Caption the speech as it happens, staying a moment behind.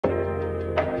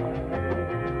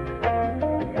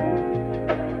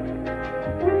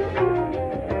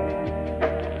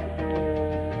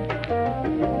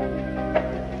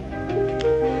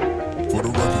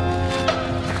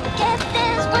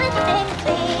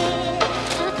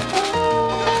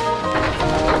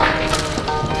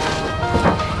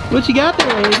What you got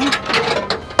there, lady?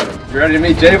 You ready to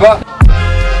meet Jaibot?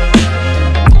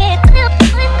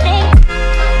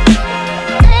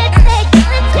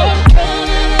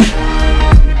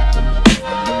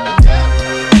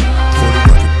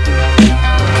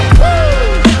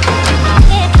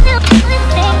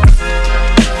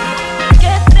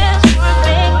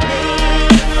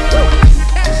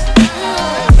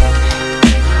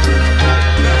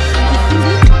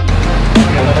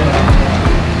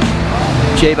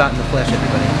 Jaibot in the flesh,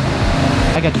 everybody.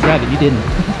 I got to drive it, you didn't.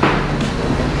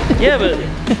 Yeah, but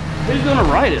who's gonna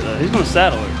ride it though? Who's gonna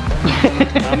saddle it?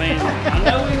 I mean, I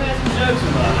know we had some jokes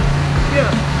about it.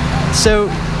 Yeah. So,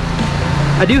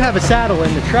 I do have a saddle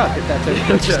in the truck, if that's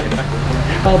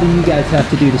okay. All do you guys have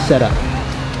to do to set up?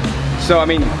 So, I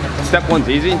mean, step one's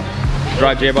easy.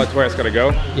 Drive Jaibot to where it's got to go.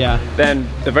 Yeah. Then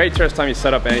the very first time you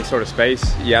set up any sort of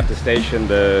space, you have to station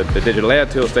the digital layout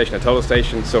tool, station a total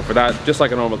station. So for that, just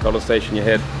like a normal total station, you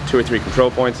hit 2 or 3 control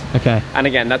points. Okay. And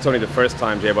again, that's only the first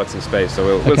time Jaibot's in space.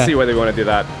 So we'll see whether we want to do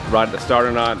that right at the start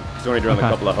or not. It's only drilling a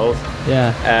couple of holes.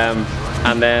 Yeah.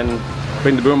 And then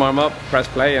bring the boom arm up, press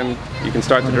play, and you can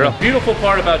start to drill. The beautiful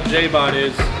part about Jaibot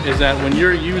is that when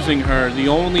you're using her, the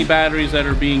only batteries that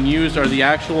are being used are the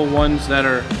actual ones that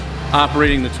are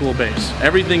operating the tool base.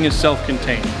 Everything is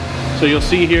self-contained. So you'll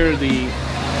see here the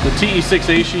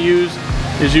TE6A she used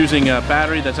is using a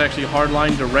battery that's actually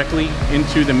hardlined directly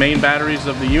into the main batteries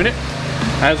of the unit,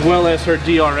 as well as her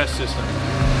DRS system.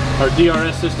 Her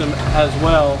DRS system as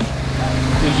well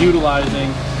is utilizing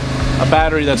a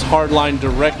battery that's hardlined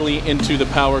directly into the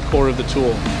power core of the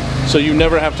tool. So you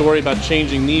never have to worry about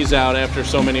changing these out after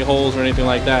so many holes or anything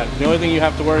like that. The only thing you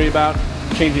have to worry about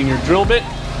changing your drill bit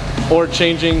or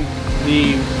changing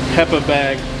the HEPA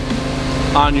bag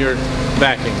on your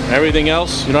vacuum. Everything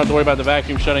else, you don't have to worry about the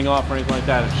vacuum shutting off or anything like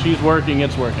that. If she's working,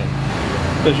 it's working.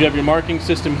 Because you have your marking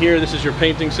system here, this is your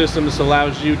painting system. This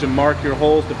allows you to mark your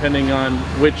holes depending on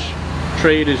which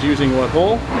trade is using what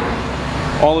hole.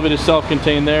 All of it is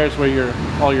self-contained there. It's where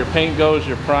all your paint goes,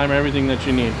 your primer, everything that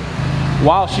you need.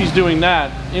 While she's doing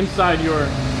that, inside your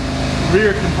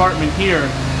rear compartment here,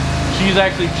 she's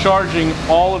actually charging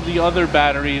all of the other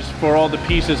batteries for all the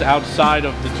pieces outside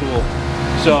of the tool.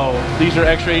 So these are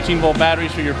extra 18-volt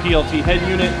batteries for your PLT head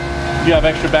unit. You have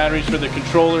extra batteries for the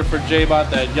controller for Jaibot,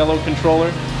 that yellow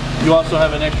controller. You also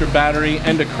have an extra battery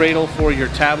and a cradle for your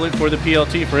tablet for the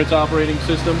PLT for its operating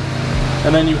system.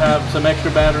 And then you have some extra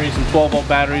batteries and 12-volt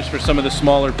batteries for some of the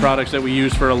smaller products that we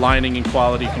use for aligning and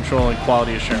quality control and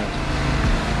quality assurance.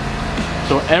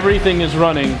 So everything is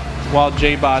running while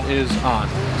Jaibot is on.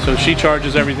 So she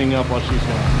charges everything up while she's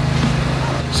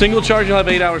going. Single charge, you'll have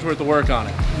 8 hours worth of work on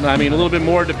it. I mean, a little bit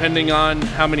more depending on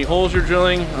how many holes you're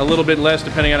drilling, a little bit less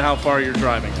depending on how far you're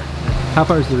driving. How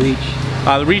far is the reach?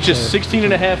 The reach is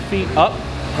 16.5 feet up.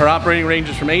 Her operating range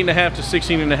is from 8.5 to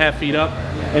 16.5 feet up.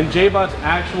 And Jaibot's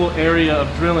actual area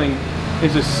of drilling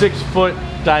is a 6-foot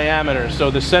diameter. So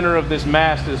the center of this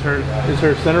mast is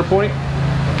her center point.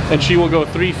 And she will go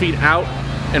 3 feet out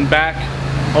and back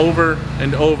over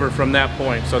and over from that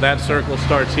point. So that circle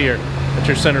starts here at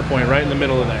your center point, right in the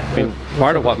middle of there. I mean,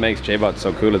 part of what makes Jaibot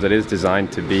so cool is it is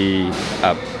designed to be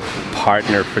a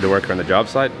partner for the worker on the job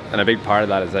site, and a big part of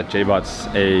that is that Jaibot's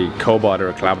a cobot or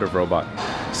a collaborative robot.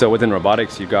 So within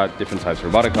robotics, you've got different types of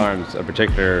robotic arms. A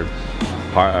particular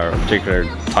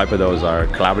type of those are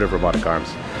collaborative robotic arms.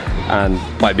 And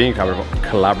by being a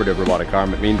collaborative robotic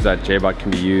arm, it means that Jaibot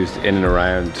can be used in and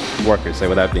around workers, say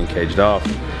without being caged off.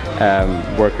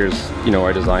 Workers,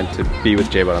 are designed to be with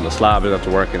Jaibot on the slab. They don't have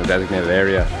to work in a designated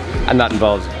area, and that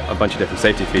involves a bunch of different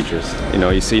safety features.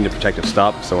 You've seen the protective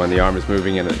stop, so when the arm is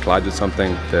moving and it collides with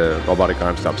something, the robotic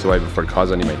arm stops away before it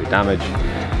causes any major damage.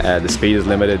 The speed is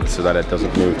limited so that it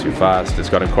doesn't move too fast. It's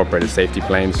got incorporated safety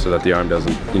planes so that the arm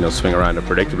doesn't, swing around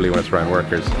unpredictably when it's around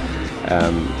workers.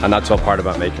 And that's all part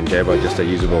about making Jaibot just a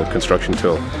usable construction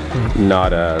tool,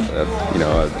 not a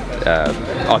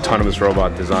autonomous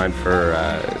robot designed for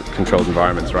controlled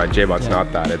environments, right? Jaibot's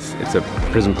not that. It's a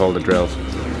prism pole that drills.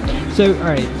 So, all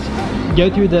right, go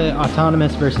through the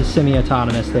autonomous versus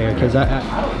semi-autonomous there, because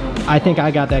I think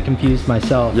I got that confused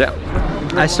myself. Yeah.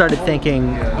 I started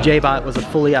thinking Jaibot was a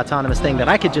fully autonomous thing that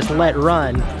I could just let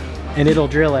run and it'll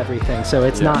drill everything, so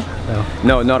it's not though.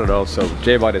 No, not at all. So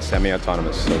Jaibot is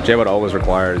semi-autonomous. So Jaibot always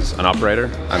requires an operator,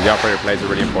 and the operator plays a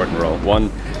really important role.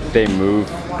 One, they move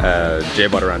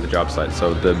Jaibot around the job site.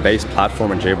 So the base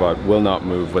platform in Jaibot will not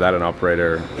move without an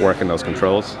operator working those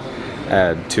controls.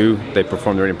 Two, they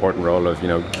perform the really important role of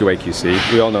QA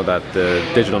QC. We all know that the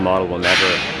digital model will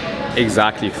never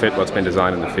exactly fit what's been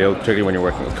designed in the field, particularly when you're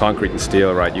working with concrete and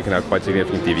steel, right? You can have quite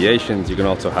significant deviations. You can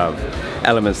also have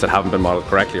elements that haven't been modeled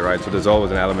correctly, right? So there's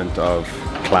always an element of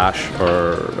clash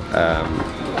or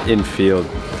in-field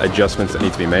adjustments that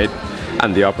need to be made.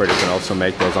 And the operator can also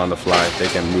make those on the fly. They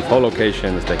can move hole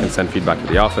locations, they can send feedback to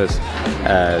the office,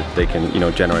 they can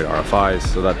generate RFIs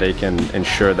so that they can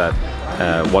ensure that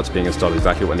what's being installed is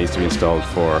exactly what needs to be installed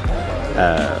for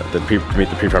to meet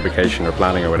the prefabrication or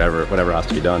planning or whatever has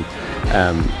to be done.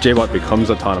 Jaibot becomes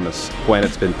autonomous when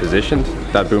it's been positioned,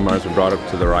 that boom arms are brought up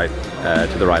to the right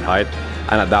height.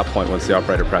 And at that point, once the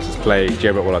operator presses play,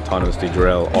 Jaibot will autonomously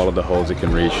drill all of the holes it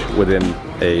can reach within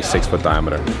a 6-foot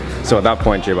diameter. So at that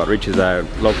point, Jaibot reaches out,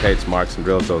 locates, marks, and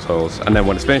drills those holes. And then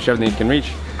when it's finished everything it can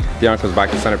reach, the arm comes back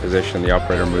to center position, and the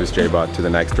operator moves Jaibot to the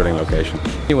next drilling location.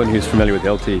 Anyone who's familiar with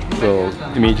Hilti will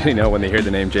immediately know when they hear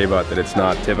the name Jaibot that it's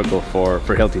not typical for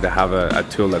Hilti to have a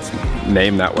tool that's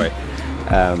named that way.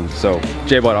 So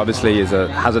Jaibot obviously has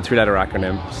a 3-letter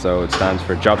acronym, so it stands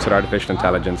for Job Site Artificial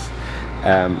Intelligence.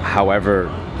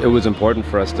 However, it was important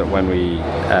for us that when we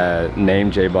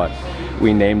named Jaibot,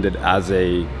 we named it as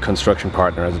a construction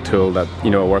partner, as a tool that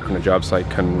a worker on a job site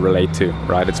can relate to,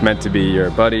 right? It's meant to be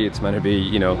your buddy, it's meant to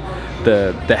be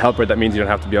the helper that means you don't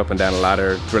have to be up and down a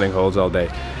ladder drilling holes all day.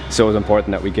 So it was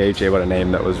important that we gave Jaibot a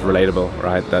name that was relatable,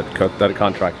 right? That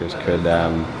contractors could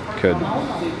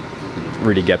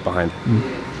really get behind.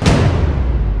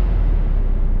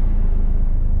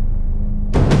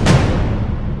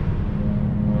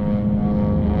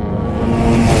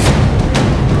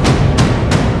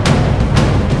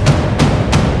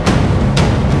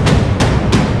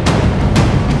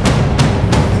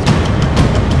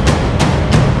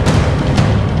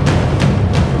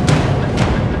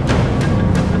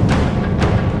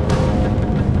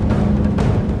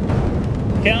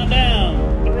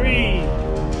 Countdown, 3,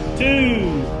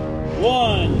 2,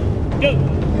 1, go!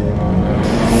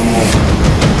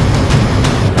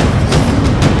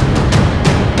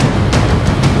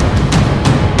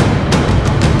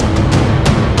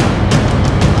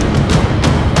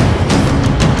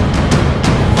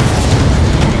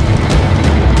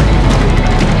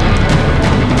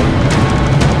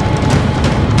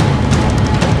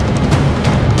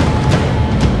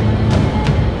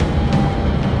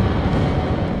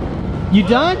 You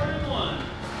done?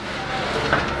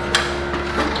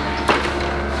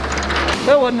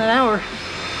 That wasn't an hour.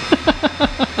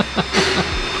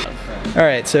 All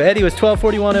right, so Eddie was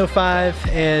 12:41.05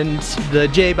 and the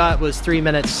Jaibot was 3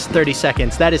 minutes 30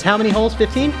 seconds. That is how many holes?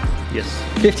 15? Yes.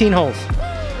 15 holes.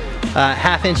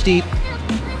 Half-inch deep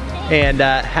and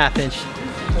half-inch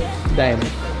diameter.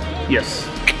 Yes.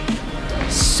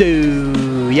 So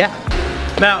yeah.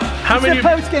 Now, how It's many a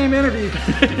post-game interview.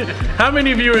 how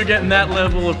many of you are getting that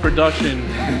level of production?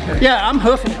 Yeah, I'm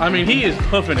hoofing. I mean, he is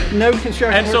hoofing it. No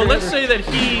construction. And so worker let's ever.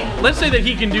 say that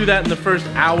he can do that in the first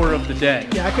hour of the day.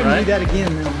 Yeah, I couldn't right? do that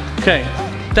again, man. Okay,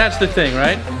 that's the thing,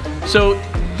 right? So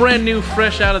brand new,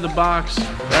 fresh out of the box,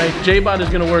 right? Jaibot is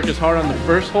going to work as hard on the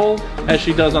first hole as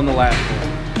she does on the last hole.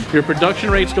 Your production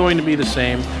rate's going to be the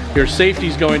same. Your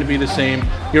safety's going to be the same.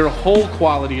 Your hole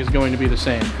quality is going to be the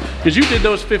same. Because you did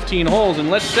those 15 holes,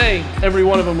 and let's say every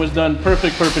one of them was done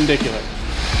perfect perpendicular.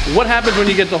 What happens when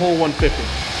you get to hole 150?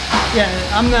 Yeah,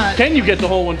 I'm not. Can you get to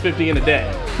hole 150 in a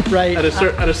day? Right. At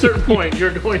a certain point,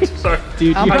 you're going to start.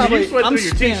 Dude, I'm you probably, sweat I'm through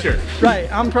your spent. t-shirt. Right,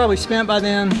 I'm probably spent by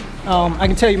then. I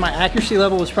can tell you my accuracy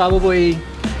level was probably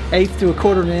 1/8 to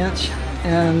 1/4 of an inch,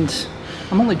 and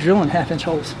I'm only drilling half-inch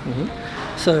holes.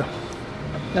 So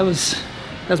that's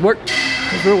work.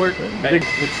 That's real work. Big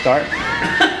start.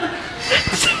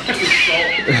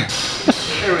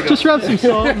 There we go. Just rub some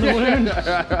salt in the wound.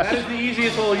 That is the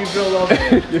easiest hole you've drilled all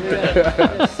day.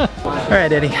 All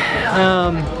right, Eddie.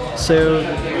 So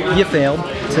you failed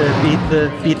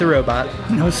to beat the robot.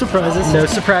 No surprises. No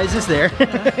surprises there.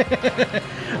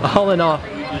 All in all,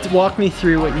 walk me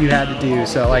through what you had to do.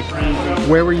 So like,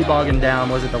 where were you bogging down?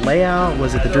 Was it the layout?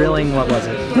 Was it the drilling? What was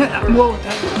it? Yeah, well,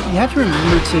 you have to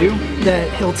remember too that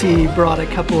Hilti brought a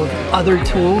couple of other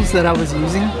tools that I was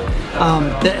using.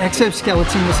 The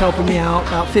exoskeleton was helping me out,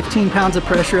 about 15 pounds of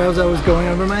pressure as I was going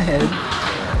over my head.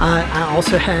 I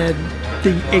also had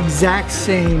the exact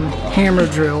same hammer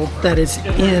drill that is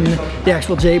in the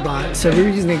actual Jaibot. So we were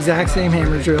using the exact same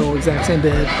hammer drill, exact same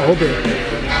bit, whole bit.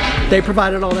 They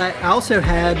provided all that. I also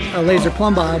had a laser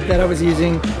plumb bob that I was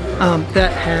using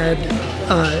that had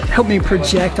helped me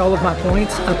project all of my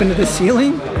points up into the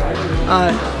ceiling.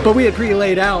 But we had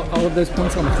pre-laid out all of those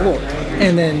points on the floor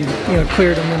and then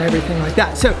cleared them and everything like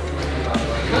that. So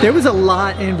there was a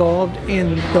lot involved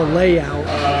in the layout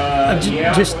of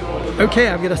just okay,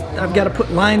 I've got to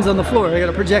put lines on the floor. I got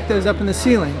to project those up in the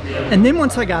ceiling. And then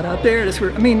once I got up there,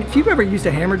 I mean, if you've ever used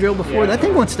a hammer drill before, that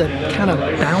thing wants to kind of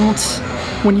bounce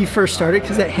when you first start it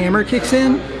because that hammer kicks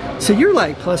in. So you're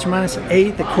like plus or minus an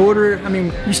eighth, a quarter. I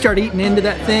mean, you start eating into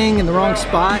that thing in the wrong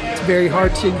spot, it's very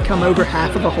hard to come over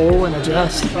half of a hole and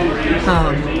adjust.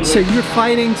 So you're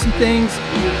fighting some things,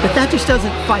 but that just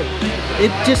doesn't fight.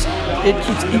 It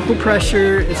keeps equal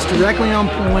pressure, it's directly on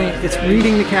point, it's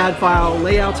reading the CAD file,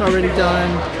 layout's already done.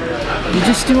 You're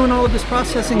just doing all of this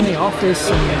processing in the office,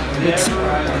 and it's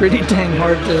pretty dang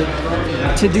hard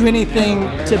to do anything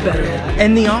to better it.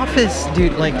 And the office,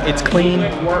 dude, like, it's clean.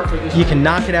 You can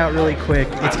knock it out really quick.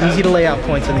 It's easy to lay out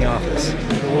points in the office.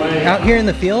 Out here in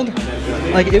the field,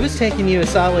 like, it was taking you a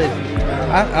solid,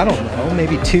 I don't know,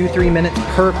 maybe 2-3 minutes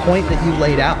per point that you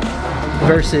laid out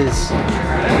versus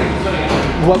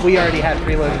what we already had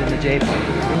preloaded in the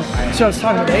Jaibot. So I was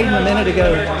talking to Aiden a minute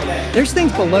ago, there's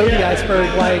things below the iceberg,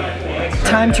 like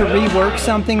time to rework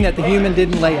something that the human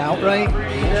didn't lay out right.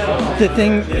 The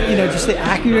thing, you know, just the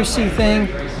accuracy thing.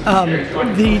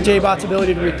 The Jaibot's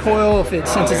ability to recoil if it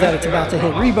senses that it's about to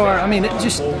hit rebar. I mean,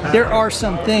 there are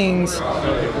some things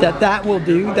that will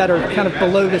do that are kind of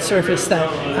below the surface that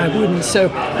I wouldn't. So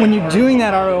when you're doing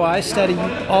that ROI study,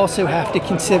 you also have to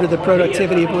consider the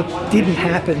productivity of what didn't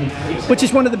happen, which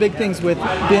is one of the big things with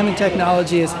BIM and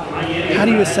technology is how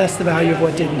do you assess the value of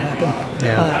what didn't happen?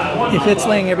 Yeah. If it's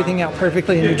laying everything out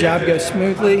perfectly and your job goes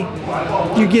smoothly,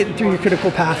 you're getting through your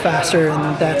critical path faster,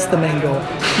 and that's the main goal.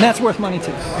 And that's worth money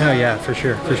too. Oh yeah, for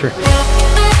sure, for sure.